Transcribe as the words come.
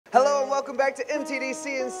welcome back to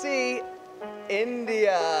MTDCNC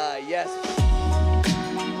India. Yes.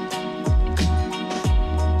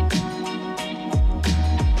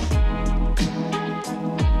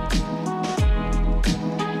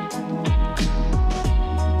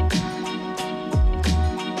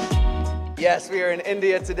 Yes, we are in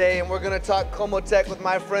India today and we're going to talk Komatech with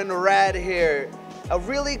my friend Randhir. A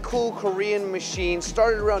really cool Korean machine,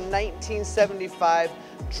 started around 1975,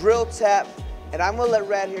 drill tap, and I'm going to let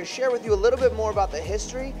Randhir share with you a little bit more about the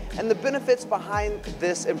history and the benefits behind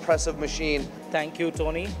this impressive machine. Thank you,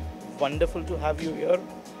 Tony. Wonderful to have you here.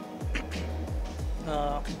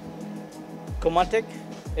 Komatech,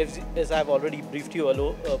 as I've already briefed you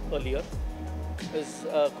earlier, is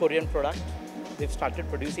a Korean product. They've started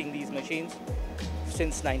producing these machines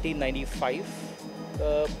since 1995,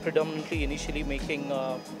 predominantly initially making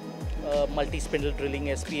multi-spindle drilling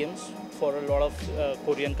SPMs for a lot of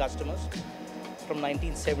Korean customers. From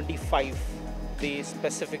 1975, they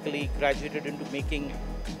specifically graduated into making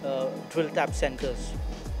drill tap centers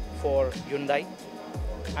for Hyundai,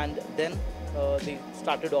 and then they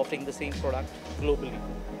started offering the same product globally.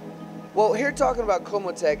 Well, here talking about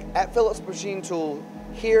Komatech at Phillips Machine Tools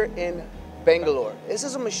here in Bangalore. This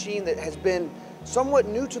is a machine that has been somewhat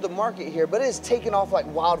new to the market here, but it has taken off like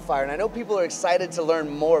wildfire, and I know people are excited to learn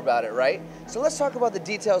more about it, right? So let's talk about the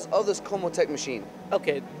details of this Komatech machine.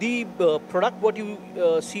 Okay, the product what you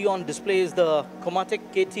see on display is the Komatech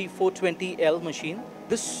KT420 L machine.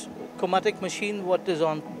 This Komatech machine, what is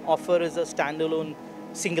on offer is a standalone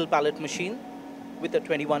single pallet machine with a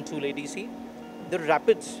 21 tool ADC. The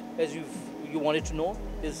rapids, as you wanted to know,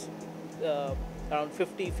 is around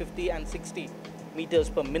 50, 50 and 60 meters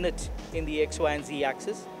per minute in the X, Y and Z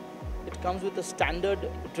axis. It comes with a standard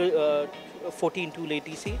 14 tool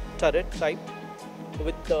ATC turret type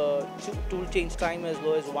with tool change time as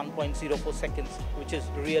low as 1.04 seconds, which is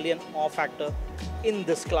really an awe factor in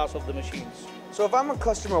this class of the machines. So if I'm a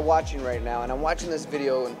customer watching right now and I'm watching this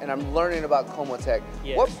video and I'm learning about Komatech,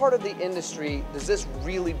 yes, what part of the industry does this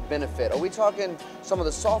really benefit? Are we talking some of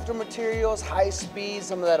the softer materials, high speed,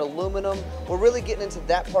 some of that aluminum? We're really getting into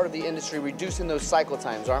that part of the industry, reducing those cycle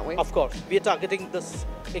times, aren't we? Of course. We are targeting this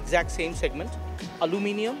exact same segment.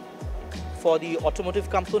 Aluminium for the automotive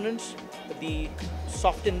components, the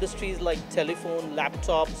soft industries like telephone,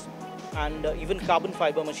 laptops, and even carbon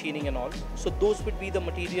fiber machining and all. So those would be the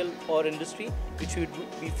material or industry which we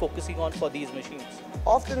would be focusing on for these machines.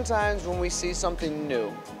 Oftentimes when we see something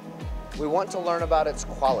new, we want to learn about its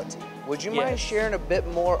quality. Would you mind sharing a bit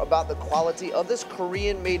more about the quality of this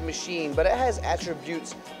Korean-made machine, but it has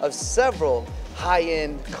attributes of several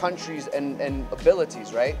high-end countries and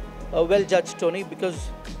abilities, right? Well judged, Tony, because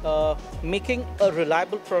making a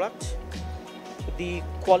reliable product, the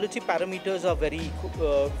quality parameters are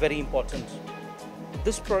very important.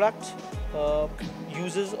 This product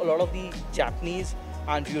uses a lot of the Japanese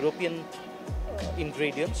and European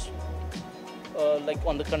ingredients. Like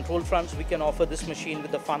on the control fronts, we can offer this machine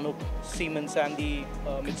with the FANUC, SIEMENS and the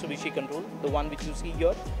Mitsubishi control. The one which you see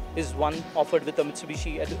here is one offered with a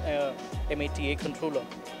Mitsubishi MATA controller.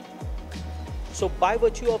 So by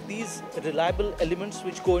virtue of these reliable elements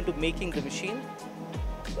which go into making the machine,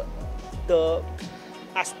 the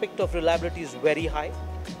aspect of reliability is very high.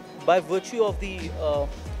 By virtue of the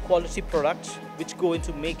quality products which go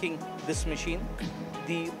into making this machine,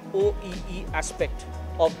 the OEE aspect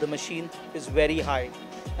of the machine is very high,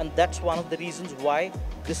 and that's one of the reasons why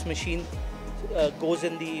this machine goes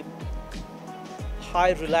in the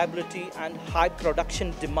high reliability and high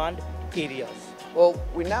production demand areas. Well,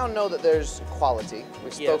 we now know that there's quality.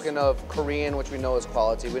 We've spoken of Korean, which we know is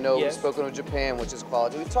quality. We know we've spoken of Japan, which is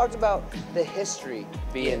quality. We talked about the history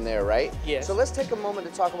being there, right? Yes. So let's take a moment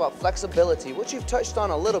to talk about flexibility, which you've touched on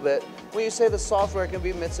a little bit. When you say the software can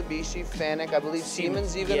be Mitsubishi, FANUC, I believe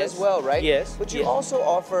Siemens even as well, right? Yes. But you also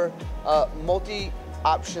offer multi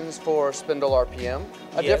options for spindle RPM,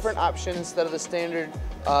 a different option instead of the standard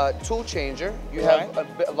tool changer. You have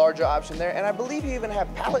a larger option there, and I believe you even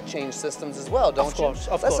have pallet change systems as well, don't you? Of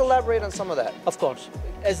course. Let's elaborate on some of that. Of course.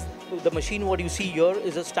 As the machine what you see here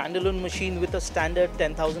is a standalone machine with a standard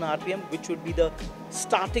 10,000 RPM, which would be the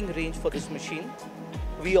starting range for this machine.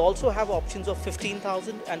 We also have options of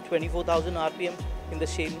 15,000 and 24,000 RPM in the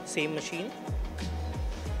same machine.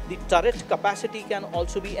 The turret capacity can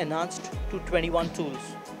also be enhanced to 21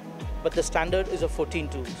 tools, but the standard is a 14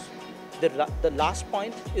 tools. The last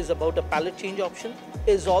point is about a pallet change option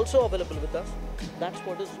is also available with us. That's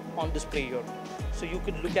what is on display here. So you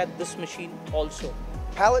could look at this machine also.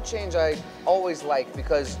 Pallet change I always like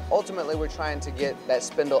because ultimately we're trying to get that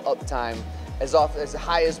spindle uptime as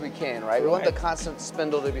high as we can, right? We want the constant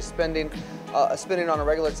spindle to be spinning on a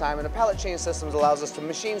regular time, and the pallet change systems allows us to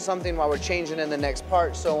machine something while we're changing in the next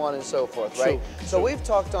part, so on and so forth, right? So we've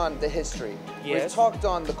talked on the history, we've talked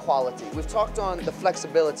on the quality, we've talked on the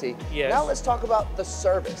flexibility. Now let's talk about the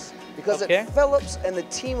service. Because at Phillips and the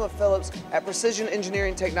team of Phillips at Precision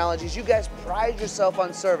Engineering Technologies, you guys pride yourself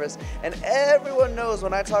on service, and everyone knows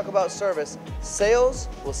when I talk about service, sales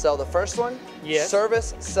will sell the first one,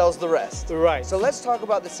 service sells the rest. Right. So let's talk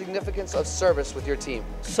about the significance of service with your team.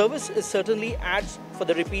 Service is certainly adds for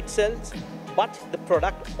the repeat sales, but the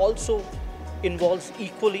product also involves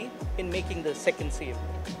equally in making the second sale.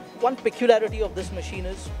 One peculiarity of this machine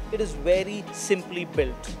is it is very simply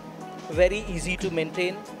built, very easy to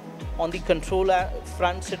maintain. On the control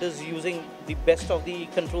fronts, it is using the best of the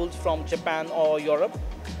controls from Japan or Europe.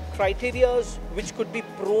 Criteria which could be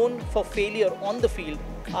prone for failure on the field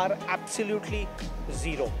are absolutely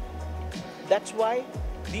zero. That's why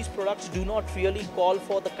these products do not really call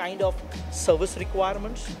for the kind of service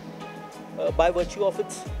requirements by virtue of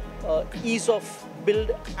its ease of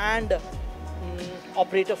build and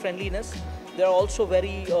operator friendliness. They are also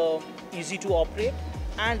very easy to operate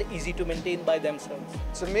and easy to maintain by themselves.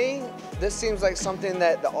 To me, this seems like something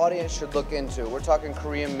that the audience should look into. We're talking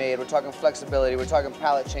Korean made, we're talking flexibility, we're talking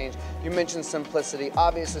pallet change. You mentioned simplicity.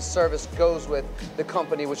 Obviously, service goes with the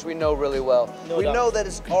company, which we know really well. We know that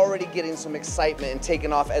it's already getting some excitement and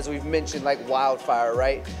taking off, as we've mentioned, like wildfire,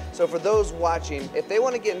 right? So for those watching, if they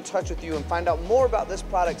want to get in touch with you and find out more about this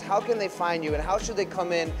product, how can they find you and how should they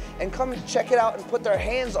come in and come check it out and put their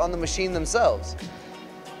hands on the machine themselves?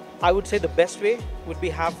 I would say the best way would be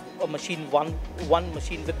have a machine, one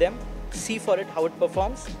machine with them, see for it how it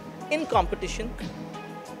performs in competition,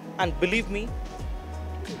 and believe me,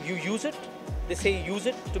 you use it, they say use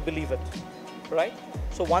it to believe it, right?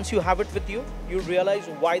 So once you have it with you, you realize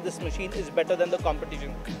why this machine is better than the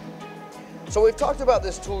competition. So we've talked about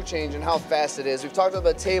this tool change and how fast it is. We've talked about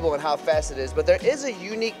the table and how fast it is, but there is a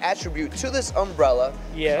unique attribute to this umbrella.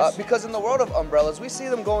 Yes. Because in the world of umbrellas, we see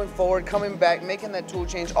them going forward, coming back, making that tool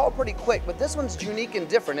change all pretty quick, but this one's unique and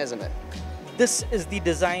different, isn't it? This is the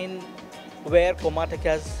design where Komatech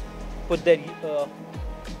has put their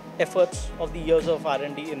efforts of the years of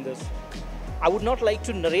R&D in this. I would not like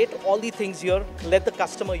to narrate all the things here. Let the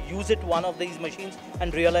customer use it, one of these machines,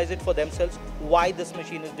 and realize it for themselves why this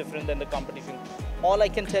machine is different than the competition. All I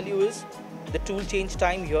can tell you is the tool change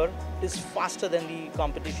time here is faster than the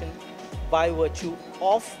competition by virtue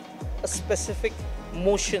of a specific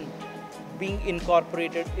motion being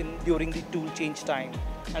incorporated during the tool change time,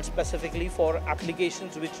 and specifically for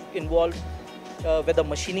applications which involve where the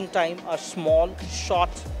machining time are small,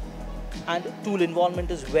 short, and tool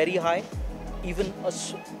involvement is very high. Even a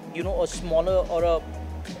smaller or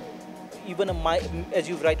as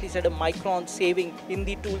you've rightly said, a micron saving in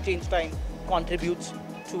the tool change time contributes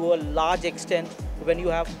to a large extent when you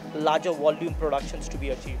have larger volume productions to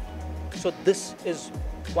be achieved. So this is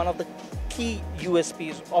one of the key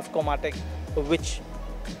USPs of Komatech, which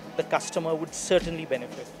the customer would certainly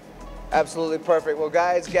benefit. Absolutely perfect. Well,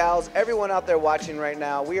 guys, gals, everyone out there watching right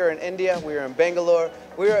now, we are in India, we are in Bangalore,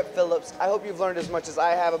 we are at Phillips. I hope you've learned as much as I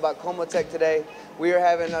have about Komatech today. We are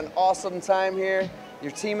having an awesome time here.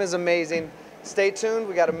 Your team is amazing. Stay tuned.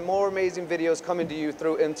 We got more amazing videos coming to you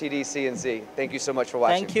through MTDCNC. Thank you so much for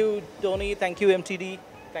watching. Thank you, Tony. Thank you, MTD.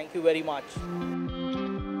 Thank you very much.